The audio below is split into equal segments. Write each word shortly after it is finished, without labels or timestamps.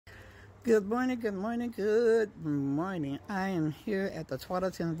Good morning, good morning, good morning. I am here at the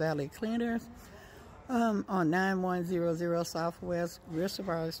Tualatin Valley Cleaners on 9100 Southwest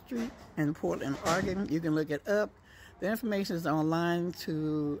Reservoir Street in Portland, Oregon. You can look it up. The information is online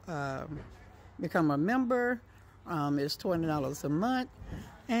to become a member. It's $20 a month.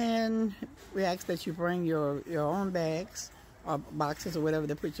 And we ask that you bring your own bags or boxes or whatever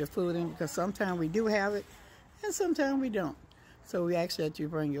to put your food in, because sometimes we do have it and sometimes we don't. So we ask that you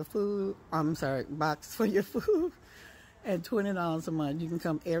bring your box for your food at $20 a month. You can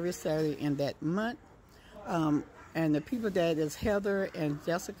come every Saturday in that month. And the people that is Heather and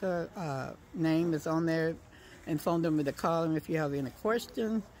Jessica name is on there, and phone number to call them if you have any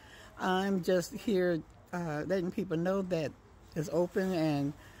questions. I'm just here letting people know that it's open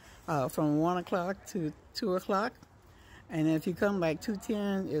and from 1 o'clock to 2 o'clock. And if you come like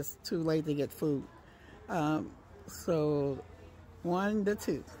 2:10, it's too late to get food. So 1 to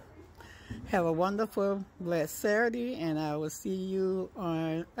 2. Have a wonderful, blessed Saturday, and I will see you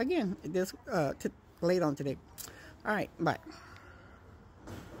on again this late on today. All right, bye.